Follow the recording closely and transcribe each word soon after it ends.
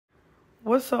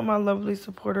What's up, my lovely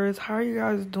supporters? How are you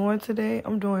guys doing today?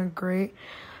 I'm doing great.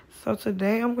 So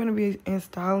today I'm going to be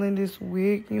installing this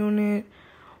wig unit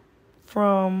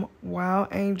from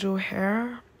Wowangel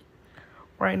Hair.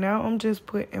 Right now I'm just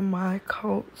putting my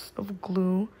coats of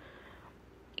glue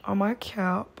on my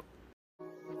cap.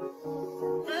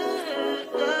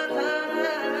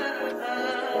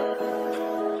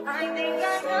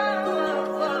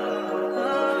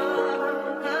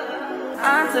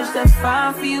 I touch that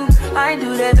fine for you. I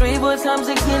do that 3-4 times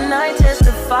again. I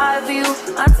testify for you.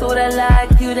 I told I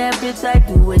like you, that bitch. I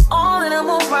do it all and I'm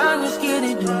around. You're scared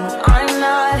to do it. I'm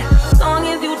not. As long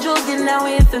as you joking now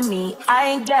in for me, I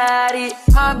ain't got it.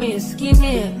 I've been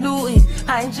scheming, looting,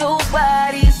 hide your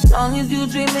body. As long as you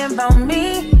dreaming about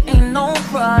me, ain't no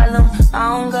problem. I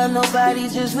don't got nobody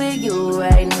just with you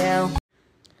right now.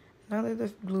 Now that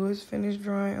the glue is finished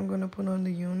drying, I'm going to put on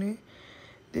the unit.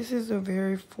 This is a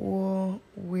very full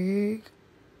wig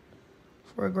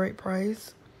for a great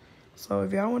price. So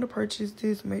if y'all want to purchase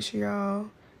this, make sure y'all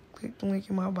click the link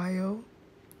in my bio.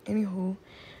 Anywho,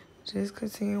 just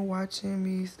continue watching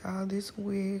me style this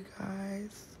wig,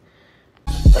 guys.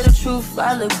 For the truth,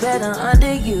 I look better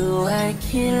under you. I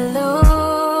can't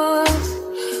lose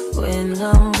when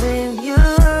I'm with you.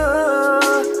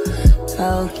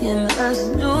 How can us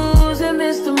lose and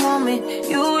miss the moment?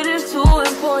 You just too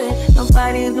important.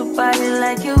 Nobody do body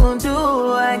like you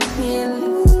do. I can't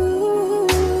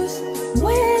lose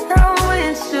when I'm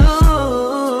with you.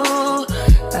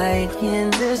 I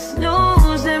can't just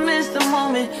lose and miss the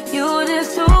moment. You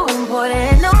just too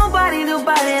important. Nobody do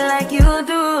body like you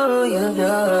do. You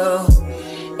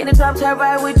do. In the top tier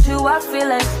right with you, I feel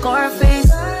like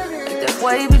Scarface. Like that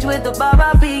white bitch with the bob,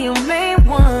 I'll be your main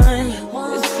one.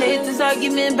 Let's take this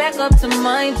argument back up to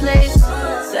my place.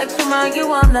 Sex remind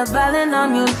you I'm not violent,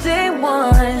 I'm your day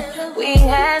one. We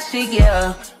had shit,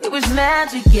 yeah. It was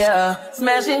magic, yeah.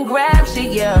 Smash and grab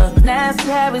shit, yeah. Nasty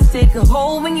habits take a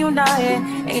hold when you're not here.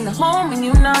 Ain't a home when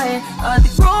you're not here. Are they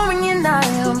grow when you're not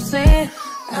here? I'm saying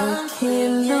I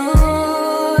can't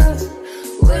lose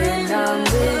when I'm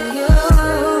with you.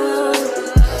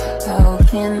 How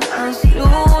can I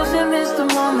lose and miss the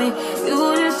moment?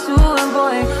 You just too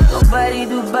important. Nobody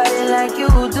do body like you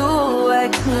do. I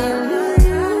can't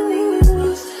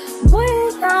lose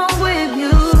when I'm with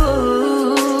you.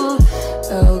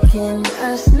 How can I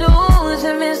snooze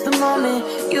and miss the moment?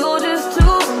 You just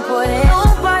too important.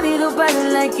 Nobody do body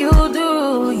like you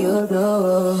do. You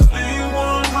do.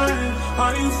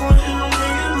 Are you fronting on me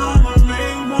and I'm the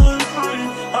main one crying?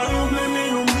 Are you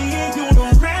blaming on me and you the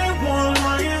main one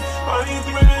lying? Are you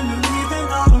threatening to leave and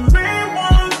I'm the main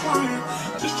one crying?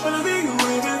 Just trying to be your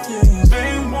everything,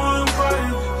 main one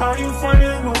crying. Are you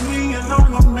fronting on me and I'm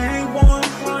the main one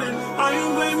crying? Are you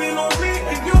blaming on me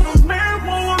and you the main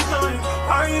one crying?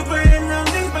 Are you threatening to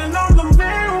leave and I'm the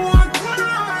main one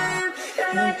crying?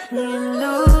 I can't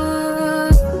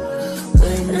lose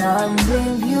when I'm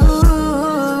with you.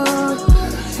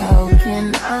 How can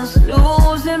I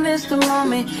lose and miss the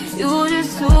moment? You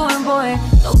just too important.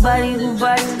 Nobody do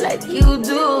body like you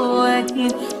do. I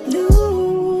can't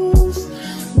lose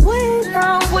when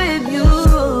I'm with you.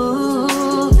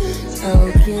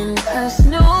 How can I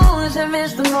snooze and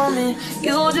miss the moment?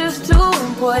 You just too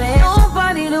important.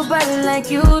 Nobody do body like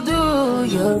you do.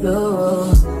 You do.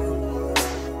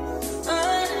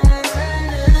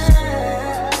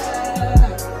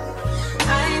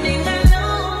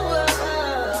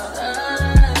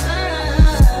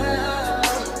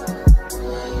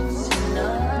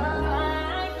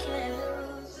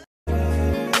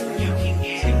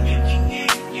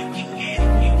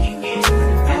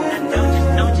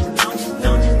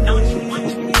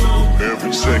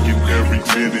 Every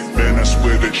minute, man, I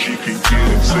swear that she can get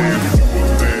it. Saying you a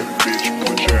bad bitch,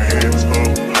 put your hands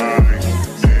up high.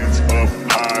 Hands up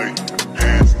high,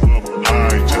 hands up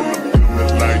high. Tell them turn the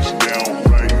lights down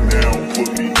right now, put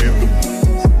me in the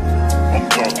mood. I'm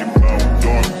talking about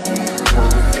dark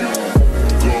perfume.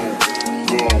 Go,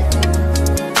 go.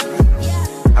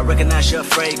 I recognize your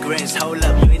fragrance, hold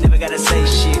up, you ain't never gotta say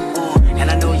shit. And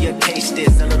I know your taste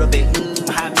is a little bit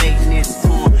high maintenance.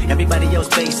 Everybody else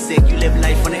basic, you live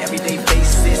life on an everyday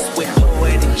basis with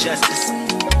poetic justice,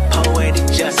 poetic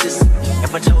justice.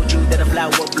 If I told you that a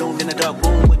flower bloomed in a dark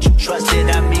room, would you trust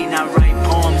it? I mean, I write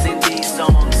poems in these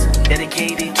songs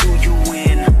dedicated to you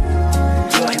when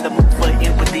you're in the mood for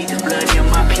empathy. There's blood in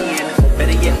my pen,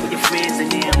 better yet with your friends and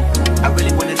them. I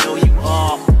really wanna know you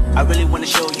all, I really wanna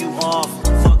show you off.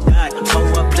 Fuck that,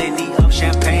 pour up plenty of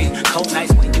champagne. Cold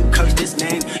nights when you curse this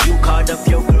name. You called up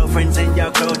your girlfriends and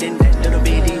your girl in that little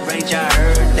bitty range. I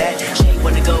heard that she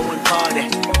wanna go and party.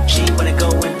 She wanna go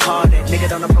and party. Nigga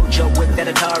don't approach her with that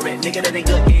Atari. Nigga that ain't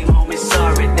good. came home and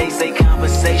saw it. They say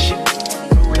conversation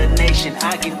rule a nation.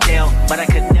 I can tell, but I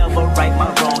could never right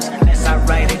my wrongs unless I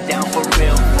write it down for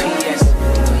real. P.S.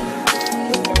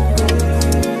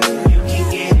 You can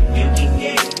get it, you can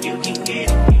get it, you can get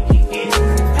it, you can get it.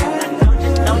 And I know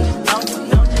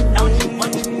you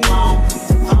what you want.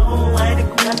 Oh, what a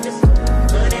goodness,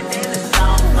 put it in the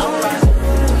song, alright.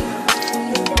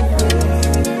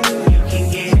 You can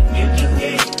get it, you can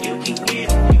get it, you can get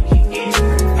it, you can get it.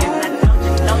 And I know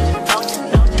you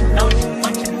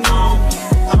what you want.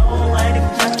 Oh, what a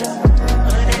goodness,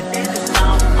 put it in the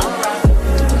song, alright.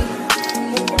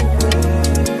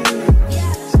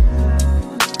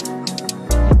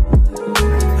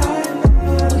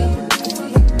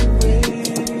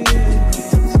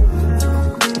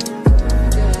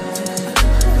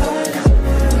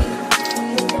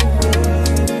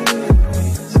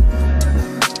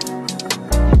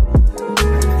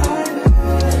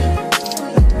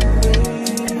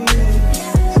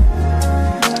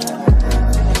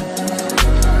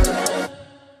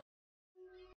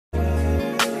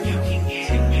 You can get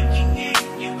it, you can get it,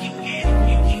 you can get it,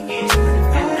 you can get it.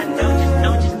 And I know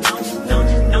you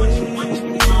what you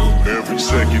want. Every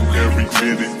second, every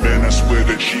minute, man, I swear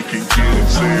that she can get it.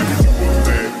 Saying if you a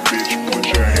bad bitch, put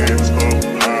your hands up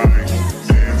high.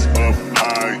 Hands up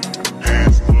high,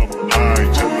 hands up high.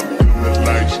 Tell them dim the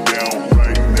lights down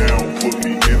right now. Put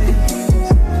me in the mood.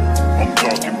 I'm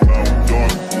talking about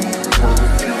dark room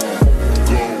perfume.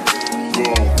 Go, go.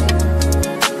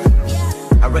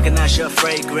 I recognize your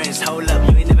fragrance. Hold up,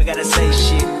 you ain't never gotta say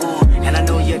shit. And I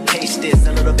know your taste is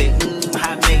a little bit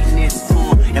high maintenance.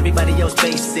 Everybody else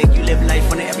basic. You live life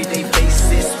on an everyday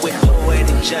basis with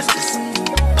poetic justice.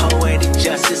 Poetic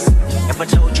justice. If I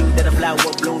told you that a flower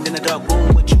bloomed in a dark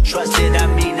room, would you trust it? I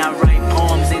mean, I write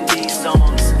poems in these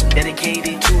songs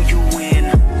dedicated to you. When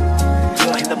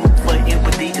you're in the mood for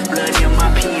empathy, there's blood in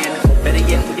my pen. Better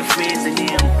yet, with your friends and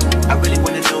them. I really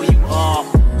wanna know you all.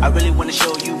 I really wanna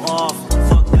show you off.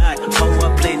 Fuck that, pour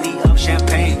up plenty of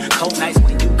champagne. Cold nights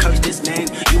when you curse this name.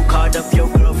 You called up your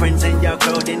girlfriends and y'all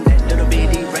curled in that little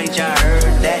bitty range. I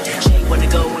heard that she wanna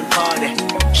go and party.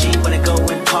 She wanna go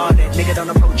and party. Nigga, don't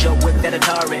approach your whip that a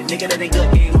turret. Nigga, that ain't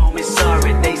good, came home and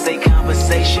sorry. They say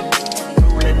conversation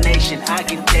rule a nation. I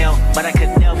can tell, but I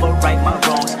could never right my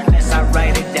wrongs unless I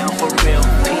write it down for real.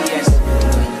 P.S.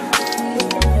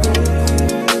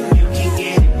 You can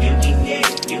get it, you can get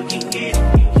it, you can get it.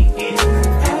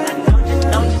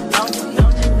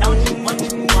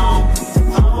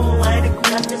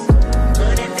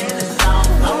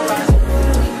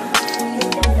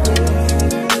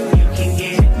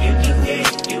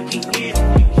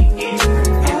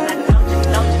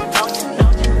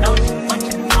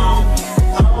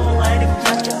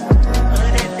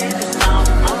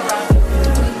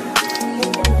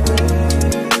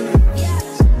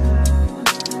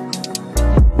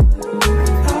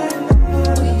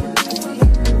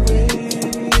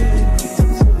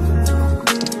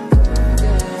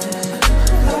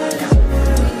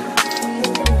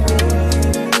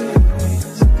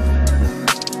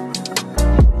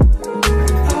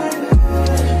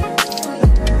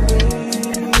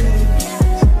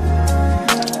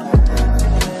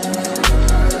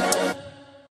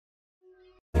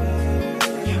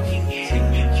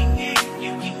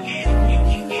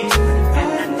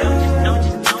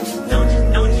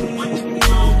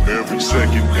 Every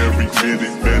second, every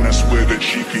minute, man, I swear that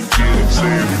she can get it.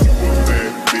 Saying if you a